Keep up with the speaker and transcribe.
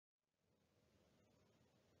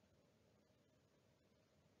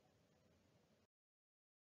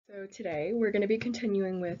So today we're going to be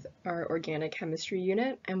continuing with our organic chemistry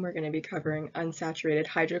unit, and we're going to be covering unsaturated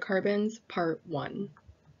hydrocarbons, part 1.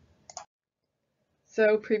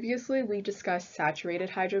 So previously we discussed saturated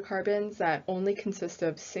hydrocarbons that only consist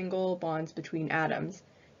of single bonds between atoms.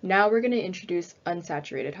 Now we're going to introduce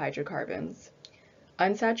unsaturated hydrocarbons.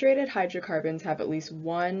 Unsaturated hydrocarbons have at least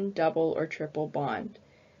one double or triple bond.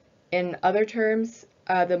 In other terms,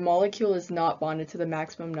 the molecule is not bonded to the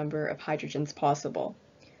maximum number of hydrogens possible.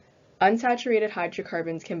 Unsaturated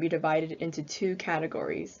hydrocarbons can be divided into two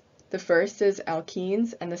categories. The first is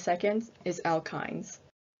alkenes and the second is alkynes.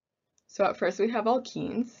 So at first we have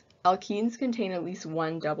alkenes. Alkenes contain at least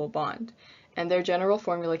one double bond, and their general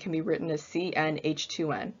formula can be written as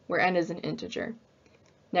CnH2n, where n is an integer.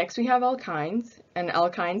 Next we have alkynes, and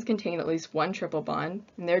alkynes contain at least one triple bond,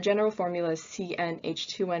 and their general formula is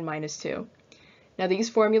CnH2n-2. Now these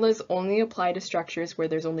formulas only apply to structures where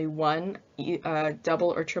there's only one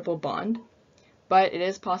double or triple bond, but it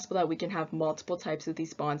is possible that we can have multiple types of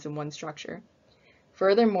these bonds in one structure.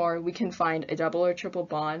 Furthermore, we can find a double or triple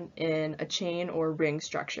bond in a chain or ring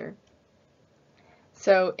structure.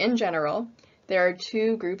 So in general, there are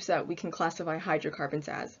two groups that we can classify hydrocarbons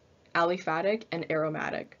as, aliphatic and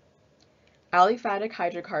aromatic. Aliphatic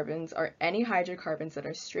hydrocarbons are any hydrocarbons that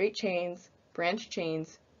are straight chains, branched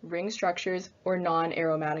chains, ring structures, or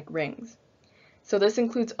non-aromatic rings. So this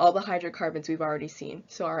includes all the hydrocarbons we've already seen,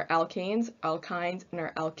 so our alkanes, alkynes, and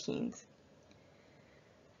our alkenes.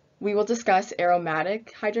 We will discuss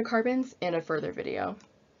aromatic hydrocarbons in a further video.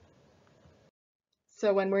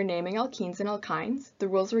 So when we're naming alkenes and alkynes, the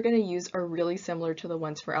rules we're going to use are really similar to the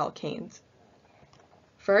ones for alkanes.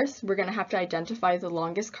 First, we're going to have to identify the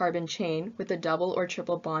longest carbon chain with a double or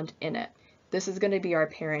triple bond in it. This is going to be our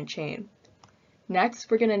parent chain. Next,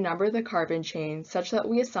 we're going to number the carbon chain such that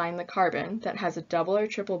we assign the carbon that has a double or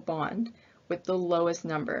triple bond with the lowest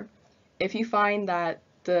number. If you find that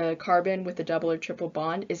the carbon with the double or triple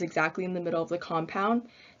bond is exactly in the middle of the compound,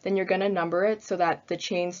 then you're going to number it so that the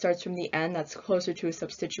chain starts from the end that's closer to a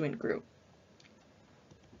substituent group.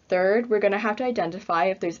 Third, we're going to have to identify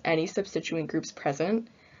if there's any substituent groups present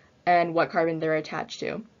and what carbon they're attached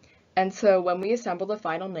to. And so when we assemble the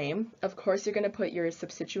final name, of course you're going to put your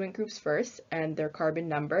substituent groups first and their carbon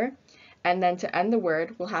number, and then to end the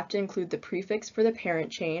word, we'll have to include the prefix for the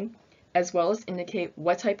parent chain, as well as indicate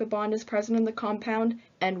what type of bond is present in the compound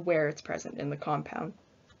and where it's present in the compound.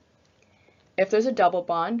 If there's a double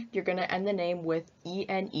bond, you're going to end the name with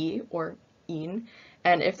ENE or ene,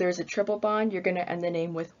 and if there's a triple bond, you're going to end the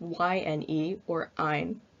name with YNE or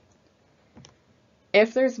yne.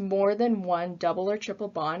 If there's more than one double or triple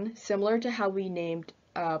bond, similar to how we named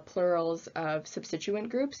plurals of substituent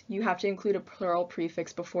groups, you have to include a plural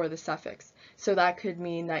prefix before the suffix. So that could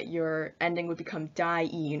mean that your ending would become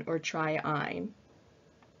diene or triene.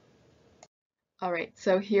 Alright,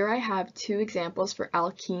 so here I have two examples for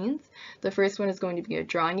alkenes. The first one is going to be a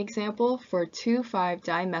drawing example for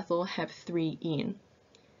 2,5-dimethylhep3-ene.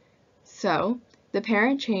 So the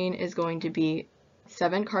parent chain is going to be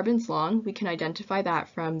 7 carbons long. We can identify that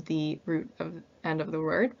from the root of end of the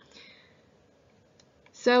word.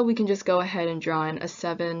 So we can just go ahead and draw in a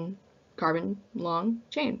 7 carbon long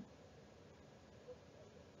chain.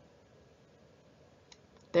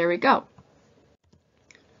 There we go.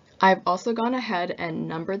 I've also gone ahead and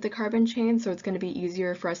numbered the carbon chain, so it's going to be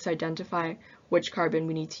easier for us to identify which carbon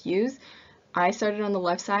we need to use. I started on the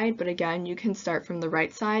left side, but again, you can start from the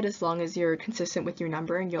right side as long as you're consistent with your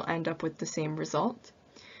numbering, you'll end up with the same result.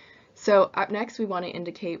 So up next, we want to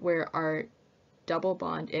indicate where our double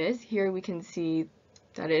bond is. Here we can see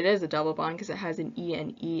that it is a double bond because it has an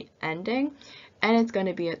ENE ending, and it's going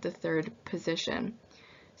to be at the 3rd position.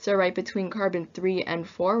 So right between carbon 3 and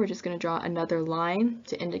 4, we're just going to draw another line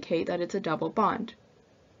to indicate that it's a double bond.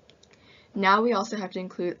 Now we also have to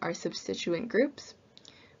include our substituent groups.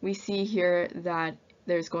 We see here that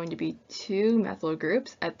there's going to be 2 methyl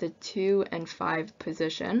groups at the 2 and 5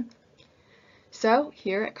 position. So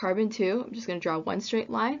here at carbon 2, I'm just going to draw one straight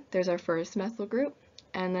line. There's our first methyl group,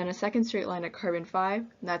 and then a second straight line at carbon 5, and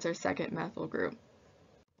that's our second methyl group.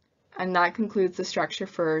 And that concludes the structure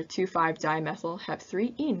for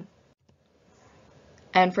 2,5-dimethylhep3-ene.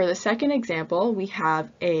 And for the second example, we have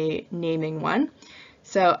a naming one.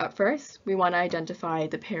 So at first, we want to identify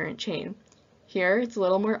the parent chain. Here, it's a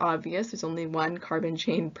little more obvious. There's only one carbon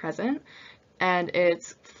chain present, and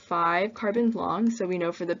it's 5 carbons long. So we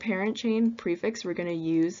know for the parent chain prefix, we're going to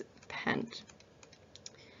use pent.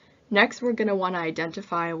 Next, we're going to want to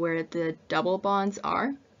identify where the double bonds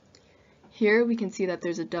are. Here we can see that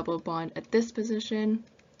there's a double bond at this position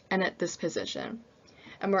and at this position.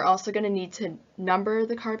 And we're also going to need to number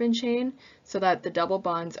the carbon chain so that the double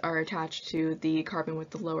bonds are attached to the carbon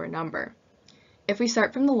with the lower number. If we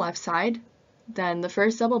start from the left side, then the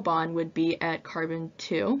first double bond would be at carbon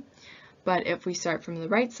 2. But if we start from the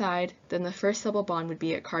right side, then the first double bond would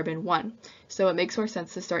be at carbon 1. So it makes more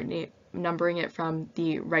sense to start numbering it from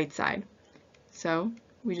the right side. So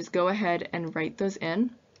we just go ahead and write those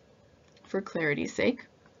in for clarity's sake.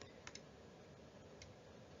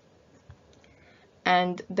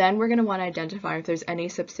 And then we're going to want to identify if there's any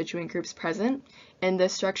substituent groups present. In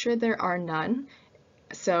this structure, there are none.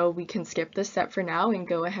 So we can skip this step for now and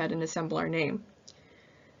go ahead and assemble our name.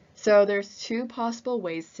 So there's two possible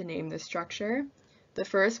ways to name this structure. The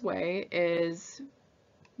first way is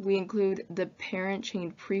we include the parent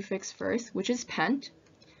chain prefix first, which is pent.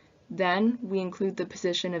 Then we include the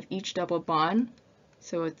position of each double bond,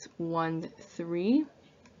 so it's 1, 3.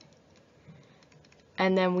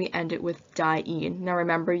 And then we end it with diene. Now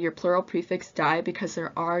remember your plural prefix di because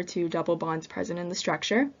there are 2 double bonds present in the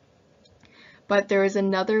structure. But there is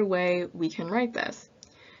another way we can write this.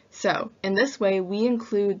 So in this way, we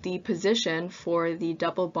include the position for the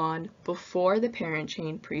double bond before the parent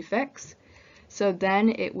chain prefix. So then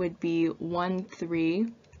it would be 1, 3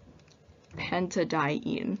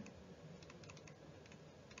 pentadiene.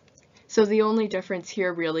 So the only difference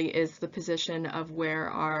here really is the position of where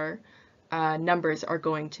our numbers are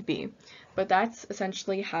going to be. But that's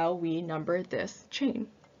essentially how we number this chain.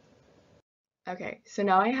 Okay, so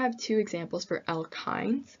now I have 2 examples for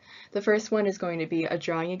alkynes. The first one is going to be a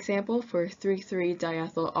drawing example for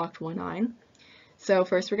 3,3-diethyl-oct-1-ine. So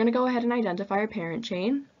first we're going to go ahead and identify our parent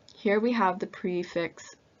chain. Here we have the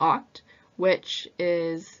prefix oct, which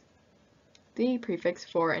is the prefix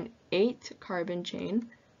for an 8-carbon chain.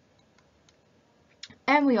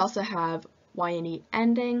 And we also have Y&E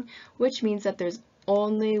ending, which means that there's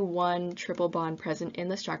only 1 triple bond present in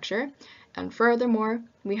the structure. And furthermore,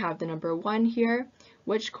 we have the number 1 here,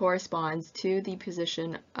 which corresponds to the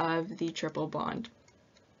position of the triple bond.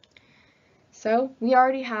 So we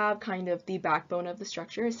already have kind of the backbone of the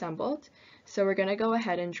structure assembled. So we're going to go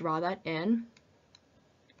ahead and draw that in.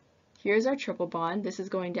 Here's our triple bond. This is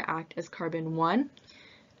going to act as carbon 1.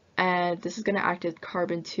 And this is going to act as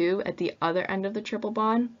carbon 2 at the other end of the triple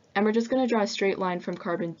bond. And we're just going to draw a straight line from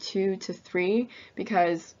carbon 2 to 3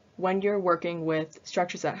 because when you're working with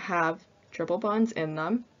structures that have triple bonds in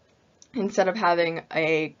them, instead of having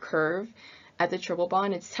a curve at the triple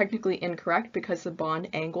bond, it's technically incorrect because the bond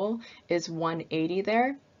angle is 180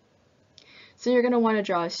 there. So you're going to want to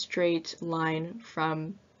draw a straight line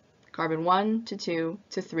from carbon 1 to 2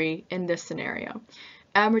 to 3 in this scenario.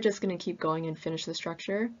 And we're just going to keep going and finish the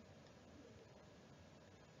structure.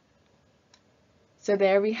 So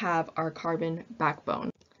there we have our carbon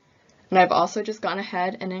backbone. And I've also just gone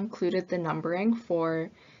ahead and included the numbering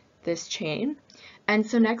for this chain. And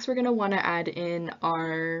so next we're going to want to add in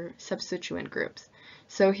our substituent groups.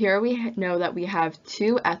 So here we know that we have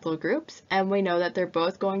 2 ethyl groups, and we know that they're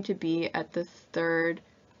both going to be at the 3rd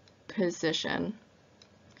position.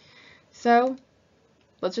 So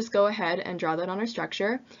let's just go ahead and draw that on our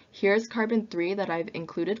structure. Here's carbon 3 that I've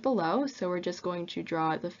included below, so we're just going to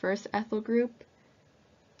draw the first ethyl group,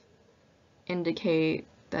 indicate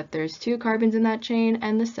that there's 2 carbons in that chain,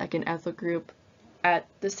 and the second ethyl group at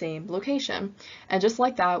the same location. And just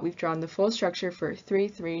like that, we've drawn the full structure for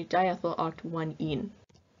 3,3-diethyl-oct-1-ene.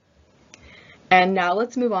 And now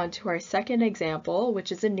let's move on to our second example,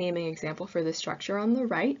 which is a naming example for the structure on the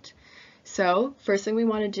right. So first thing we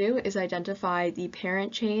want to do is identify the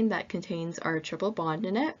parent chain that contains our triple bond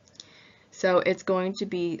in it. So it's going to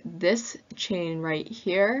be this chain right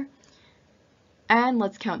here. And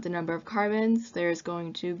let's count the number of carbons. There's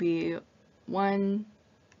going to be 1,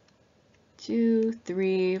 2,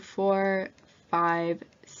 3, 4, 5,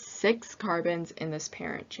 6 carbons in this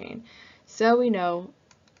parent chain. So we know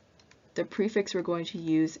the prefix we're going to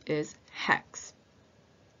use is hex.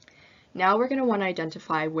 Now we're going to want to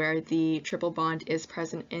identify where the triple bond is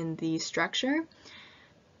present in the structure.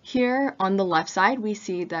 Here on the left side, we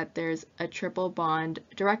see that there's a triple bond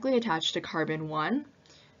directly attached to carbon 1.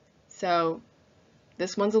 So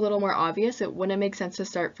this one's a little more obvious. It wouldn't make sense to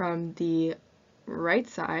start from the right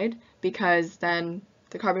side because then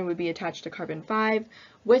the carbon would be attached to carbon 5,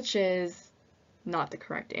 which is not the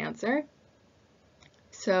correct answer.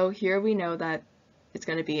 So here we know that it's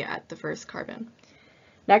going to be at the first carbon.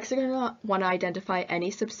 Next, we're going to want to identify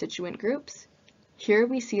any substituent groups. Here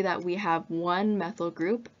we see that we have 1 methyl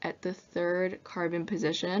group at the 3rd carbon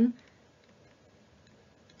position.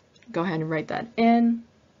 Go ahead and write that in.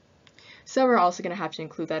 So we're also going to have to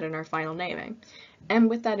include that in our final naming. And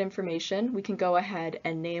with that information, we can go ahead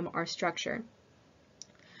and name our structure.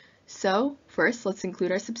 So first, let's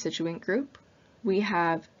include our substituent group. We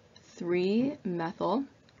have 3-methyl.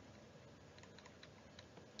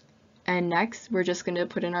 And next, we're just going to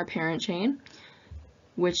put in our parent chain,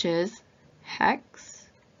 which is hex.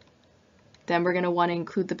 Then we're going to want to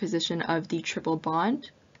include the position of the triple bond,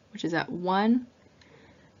 which is at 1.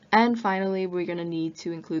 And finally, we're going to need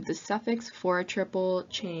to include the suffix for a triple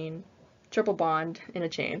bond in a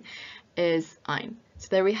chain is -ine. So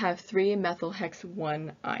there we have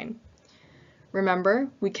 3-methyl-hex-1-ine. Remember,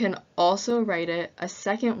 we can also write it a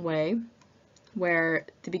second way where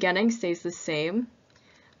the beginning stays the same,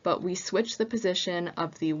 but we switch the position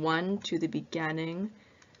of the 1 to the beginning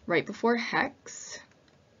right before hex.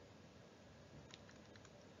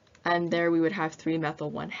 And there we would have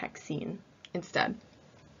 3-methyl-1-hexene instead.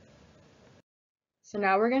 So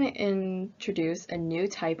now we're going to introduce a new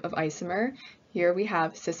type of isomer. Here we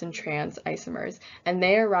have cis and trans isomers, and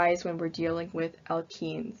they arise when we're dealing with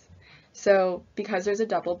alkenes. So because there's a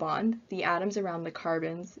double bond, the atoms around the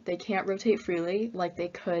carbons, they can't rotate freely like they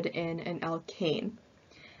could in an alkane.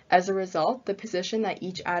 As a result, the position that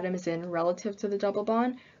each atom is in relative to the double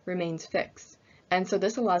bond remains fixed. And so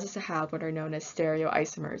this allows us to have what are known as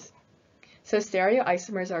stereoisomers. So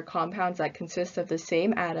stereoisomers are compounds that consist of the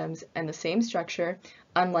same atoms and the same structure,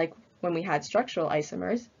 unlike when we had structural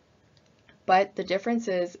isomers. But the difference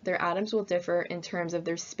is their atoms will differ in terms of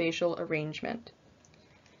their spatial arrangement.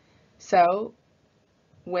 So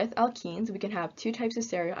with alkenes, we can have two types of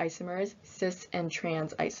stereoisomers, cis and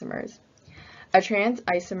trans isomers. A trans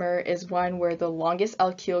isomer is one where the longest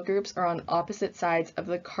alkyl groups are on opposite sides of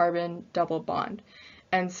the carbon double bond.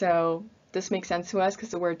 And so this makes sense to us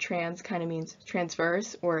because the word trans kind of means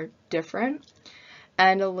transverse or different.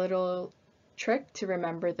 And a little trick to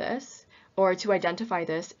remember this, or to identify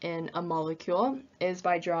this in a molecule, is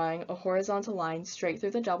by drawing a horizontal line straight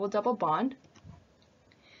through the double-double bond.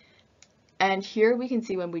 And here we can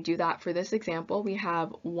see when we do that for this example, we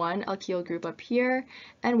have one alkyl group up here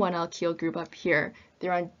and one alkyl group up here.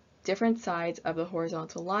 They're on different sides of the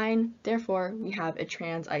horizontal line, therefore we have a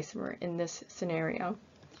trans isomer in this scenario.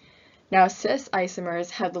 Now cis isomers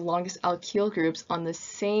have the longest alkyl groups on the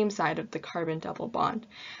same side of the carbon double bond.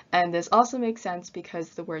 And this also makes sense because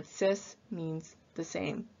the word cis means the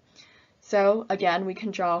same. So again, we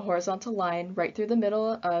can draw a horizontal line right through the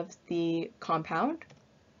middle of the compound.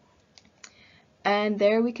 And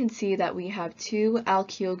there we can see that we have two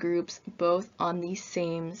alkyl groups both on the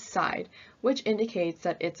same side, which indicates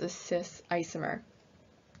that it's a cis isomer.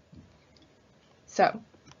 So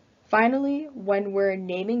finally, when we're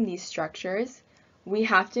naming these structures, we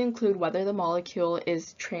have to include whether the molecule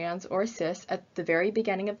is trans or cis at the very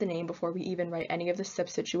beginning of the name before we even write any of the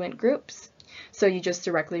substituent groups. So you just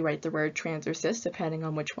directly write the word trans or cis depending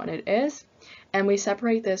on which one it is. And we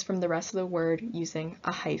separate this from the rest of the word using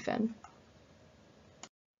a hyphen.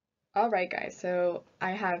 Alright guys, so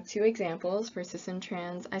I have two examples for cis and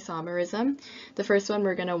trans isomerism. The first one,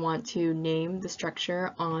 we're going to want to name the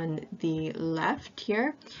structure on the left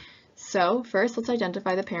here. So first, let's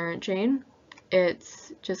identify the parent chain.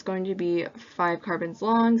 It's just going to be 5 carbons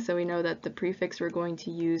long, so we know that the prefix we're going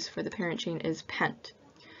to use for the parent chain is pent.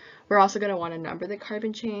 We're also going to want to number the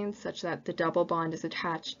carbon chains such that the double bond is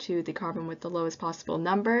attached to the carbon with the lowest possible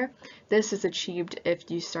number. This is achieved if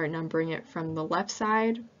you start numbering it from the left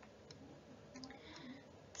side,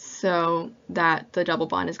 so that the double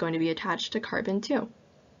bond is going to be attached to carbon 2.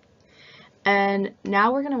 And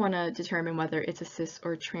now we're going to want to determine whether it's a cis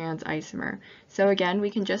or trans isomer. So again, we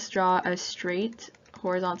can just draw a straight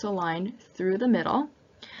horizontal line through the middle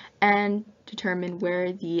and determine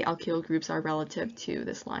where the alkyl groups are relative to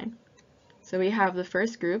this line. So we have the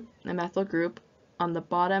first group, the methyl group, on the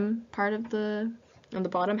bottom part of on the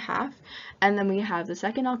bottom half, and then we have the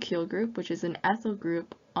second alkyl group, which is an ethyl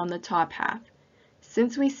group, on the top half.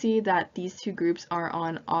 Since we see that these two groups are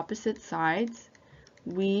on opposite sides,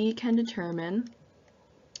 we can determine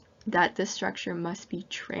that this structure must be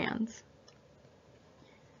trans.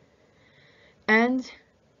 And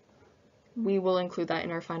we will include that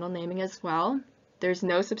in our final naming as well. There's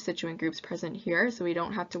no substituent groups present here, so we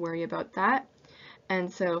don't have to worry about that.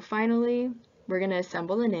 And so finally, we're going to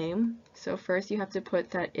assemble the name. So first you have to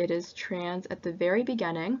put that it is trans at the very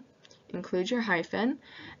beginning, include your hyphen,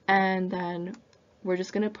 and then we're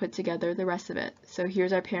just going to put together the rest of it. So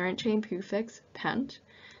here's our parent chain prefix, pent,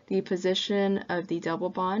 the position of the double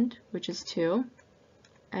bond, which is 2,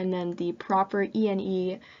 and then the proper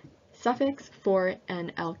ene suffix for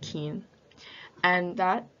an alkene. And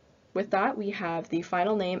with that, we have the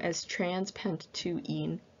final name as trans pent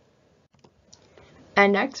 2-ene.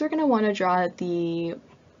 And next, we're going to want to draw the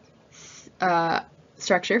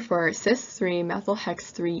structure for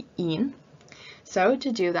cis-3-methylhex-3-ene. So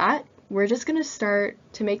to do that, we're just going to start,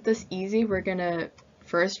 to make this easy, we're going to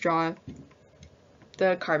first draw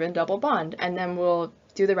the carbon double bond, and then we'll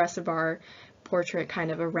do the rest of our portrait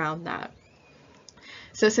kind of around that.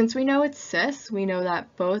 So since we know it's cis, we know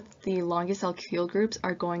that both the longest alkyl groups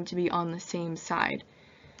are going to be on the same side.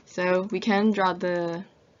 So we can draw the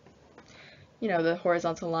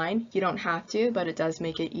horizontal line. You don't have to, but it does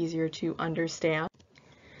make it easier to understand.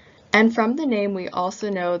 And from the name, we also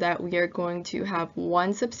know that we are going to have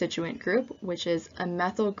one substituent group, which is a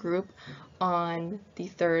methyl group on the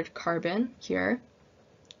third carbon here.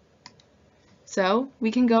 So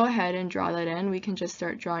we can go ahead and draw that in. We can just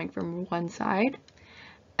start drawing from one side.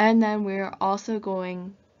 And then we're also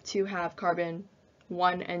going to have carbon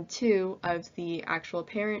 1 and 2 of the actual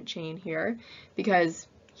parent chain here, because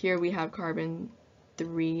here we have carbon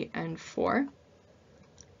 3 and 4.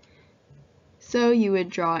 So you would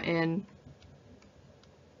draw in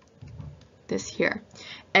this here.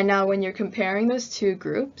 And now when you're comparing those two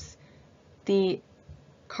groups, the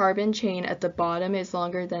carbon chain at the bottom is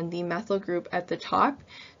longer than the methyl group at the top.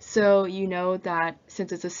 So you know that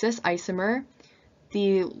since it's a cis isomer,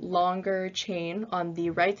 the longer chain on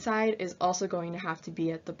the right side is also going to have to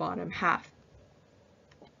be at the bottom half.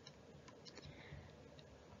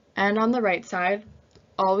 And on the right side,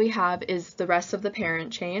 all we have is the rest of the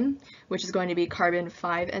parent chain, which is going to be carbon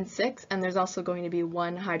 5 and 6, and there's also going to be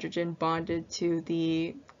one hydrogen bonded to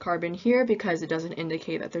the carbon here because it doesn't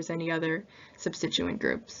indicate that there's any other substituent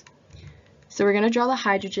groups. So we're going to draw the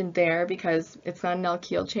hydrogen there because it's not an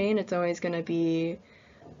alkyl chain, it's always going to be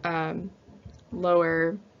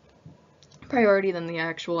lower priority than the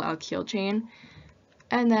actual alkyl chain,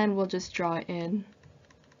 and then we'll just draw in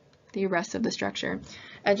the rest of the structure.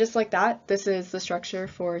 And just like that, this is the structure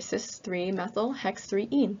for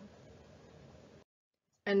cis-3-methylhex-3-ene.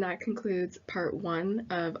 And that concludes part 1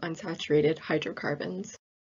 of unsaturated hydrocarbons.